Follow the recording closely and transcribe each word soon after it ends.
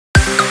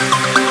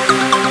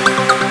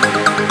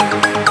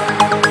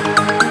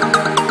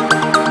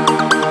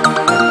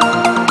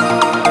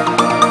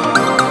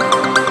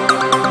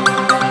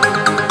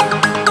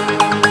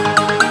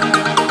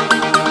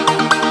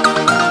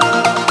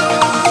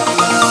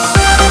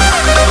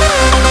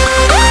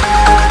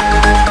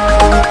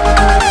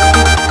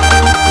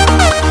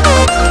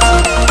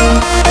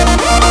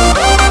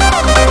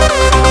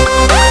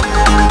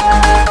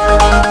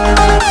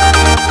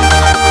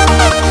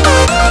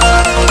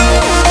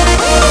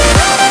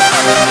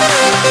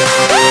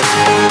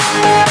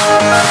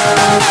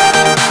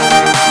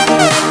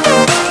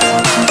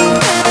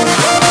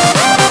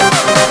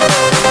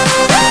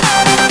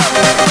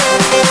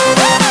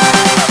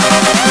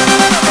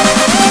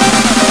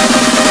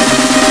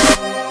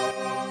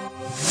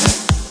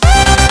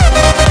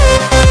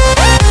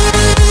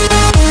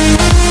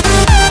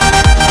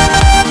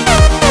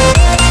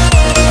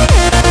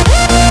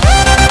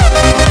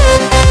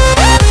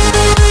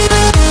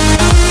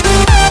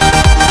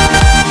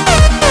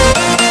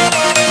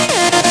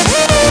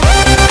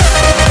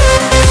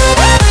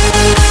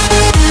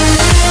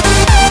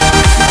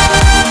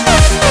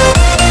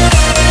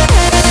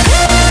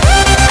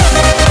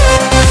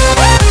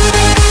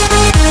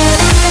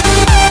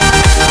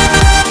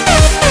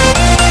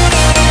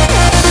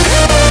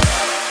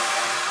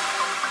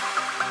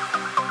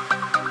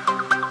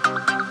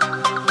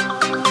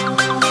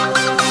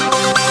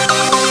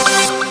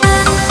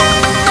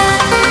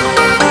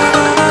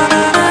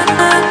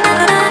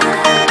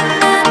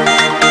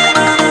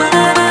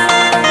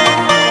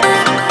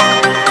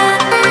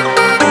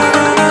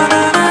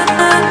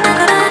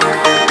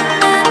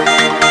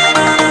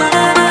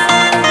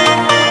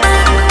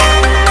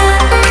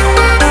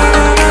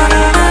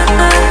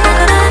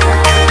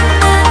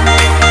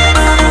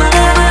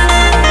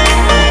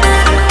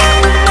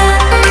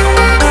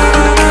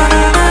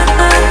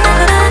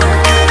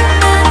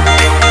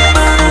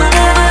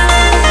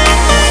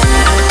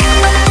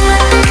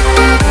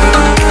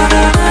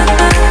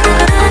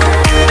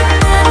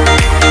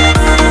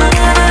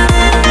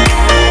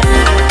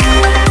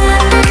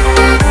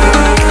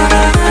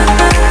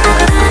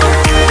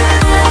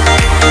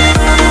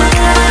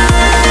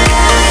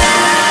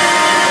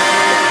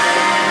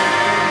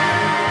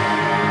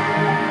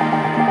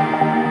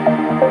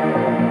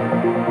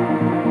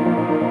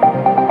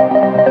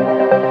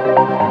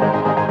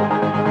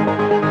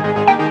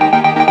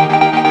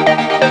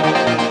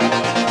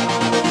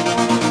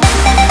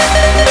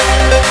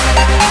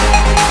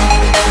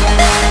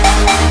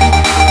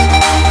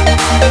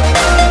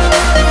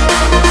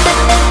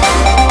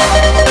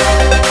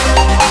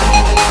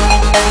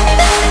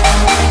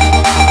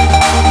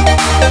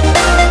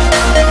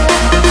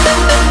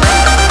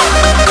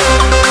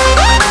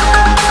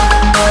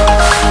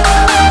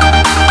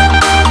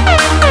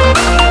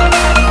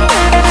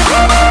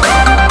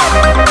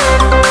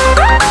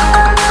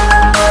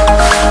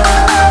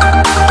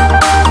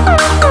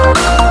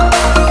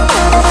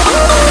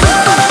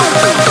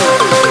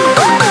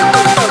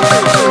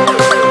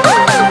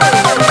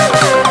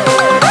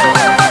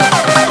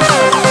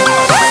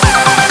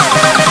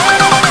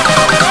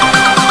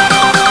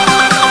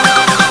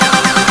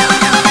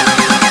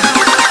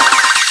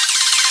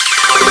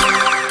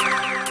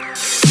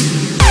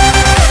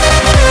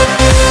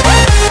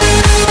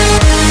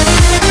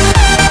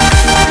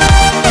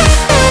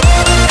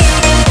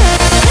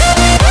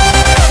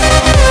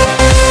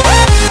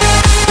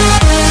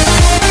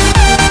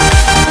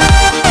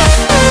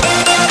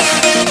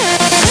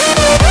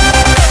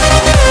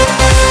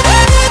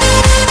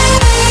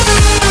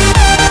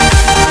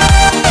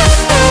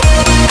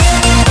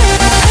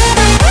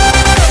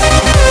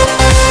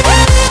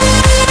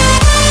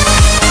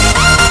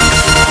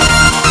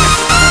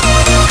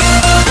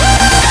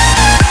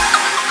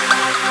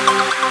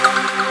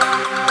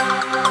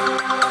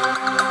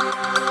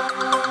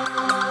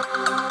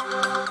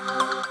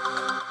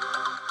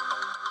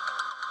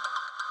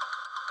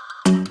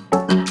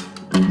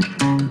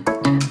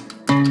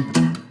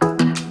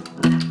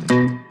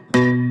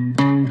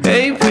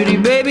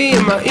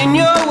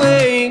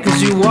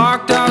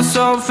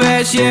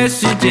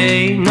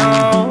yesterday.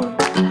 No,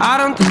 I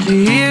don't think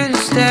you're here to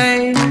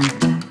stay.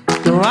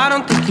 No, I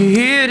don't think you're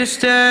here to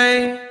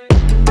stay.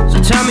 So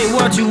tell me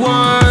what you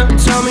want,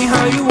 tell me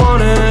how you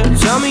want it.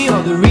 Tell me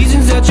all the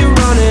reasons that you're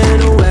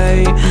running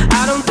away.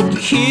 I don't think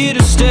you're here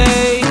to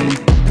stay.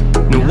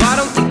 No, I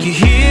don't think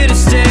you're here to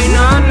stay.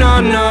 No, no,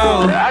 no.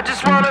 I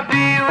just wanna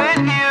be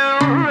with you.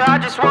 I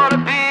just wanna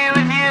be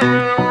with you,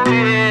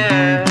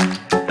 yeah.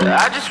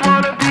 I just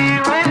wanna be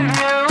with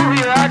you,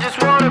 yeah. I just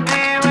wanna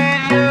be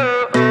with you.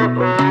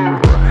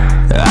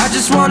 I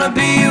just wanna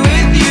be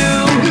with you.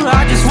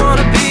 I just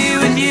wanna be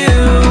with you,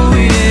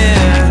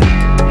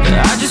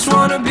 yeah. I just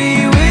wanna be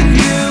with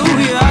you,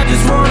 yeah. I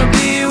just wanna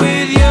be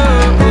with you.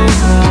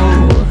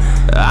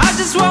 I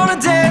just wanna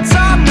dance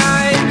all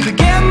night,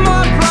 forget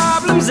my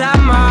problems, I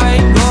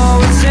might go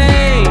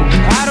insane.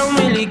 I don't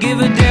really give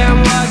a damn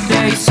what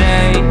they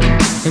say.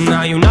 And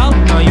now you know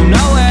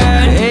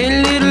it. Hey,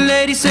 little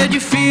lady said you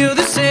feel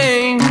the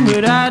same,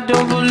 but I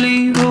don't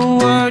believe a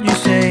word you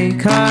say.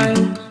 Cause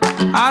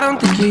I don't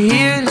think you're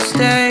here to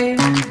stay.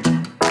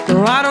 No,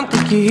 I don't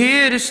think you're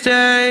here to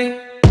stay.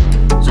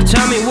 So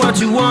tell me what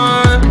you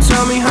want,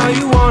 tell me how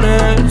you want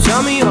it.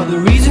 Tell me all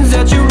the reasons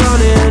that you're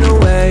running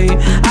away.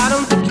 I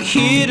don't think you're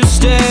here to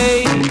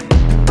stay.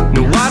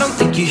 No, I don't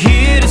think you're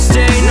here to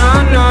stay. No,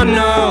 no,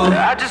 no.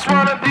 I just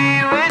wanna be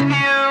with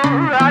you.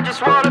 I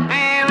just wanna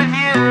be with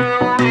you,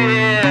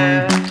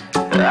 yeah.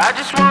 I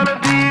just wanna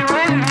be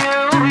with you,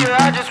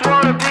 yeah. I just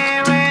wanna be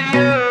with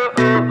you.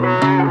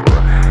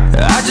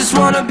 I just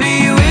wanna be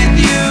with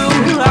you.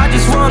 I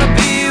just wanna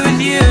be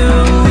with you,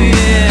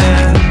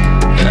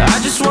 yeah. I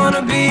just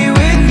wanna be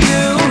with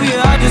you,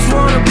 yeah. I just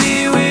wanna be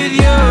with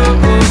you.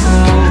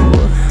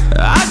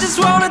 I just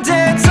wanna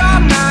dance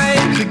all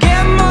night,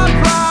 forget my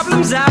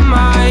problems, I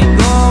might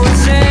go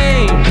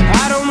insane.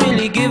 I don't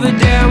really give a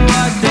damn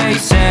what they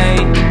say.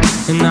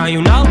 And now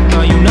you know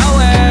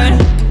it.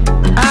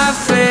 I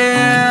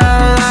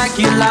feel like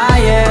you're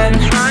lying,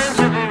 trying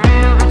to be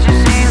real but you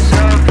seem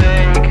so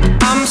fake.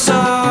 I'm so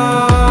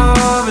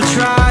over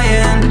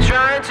trying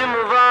to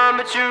move on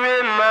but you're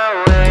in my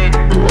way.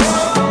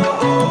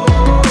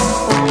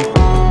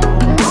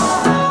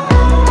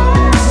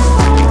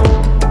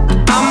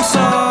 I'm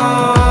so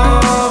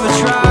over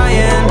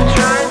trying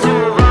to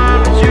move on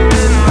but you're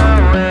in my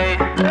way.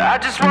 I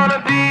just wanna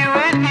be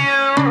with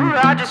you.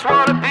 I just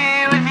wanna be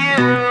with you,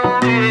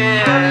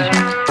 yeah.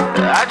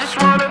 I just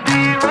wanna be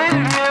with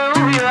you,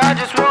 yeah. I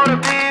just wanna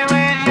be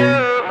with you.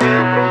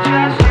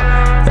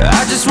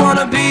 I just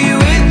wanna be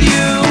with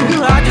you.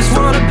 I just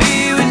wanna be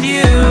with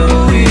you,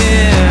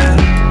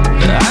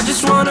 yeah. I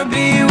just wanna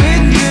be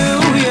with you,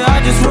 yeah. I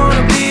just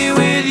wanna be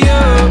with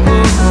you.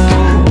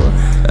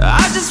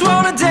 I just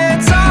wanna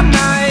dance all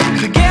night,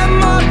 forget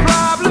my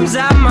problems,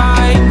 I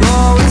might go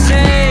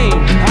insane.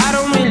 I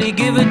don't really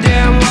give a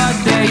damn what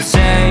they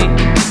say.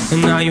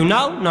 And now you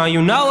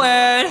know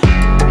it.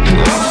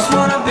 I just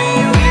wanna be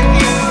with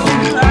you.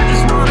 I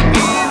just wanna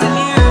be with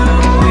you,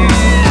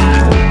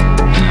 yeah.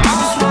 I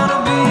just wanna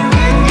be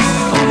with you,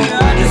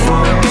 yeah. I just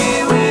wanna be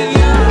with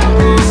you.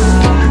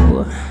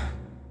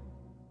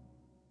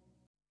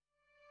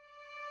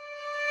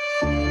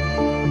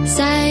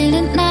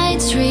 Silent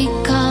nights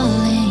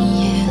recalling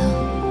you,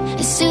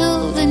 a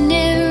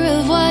souvenir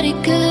of what it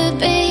could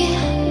be.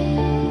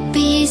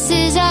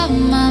 Pieces of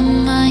my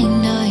mind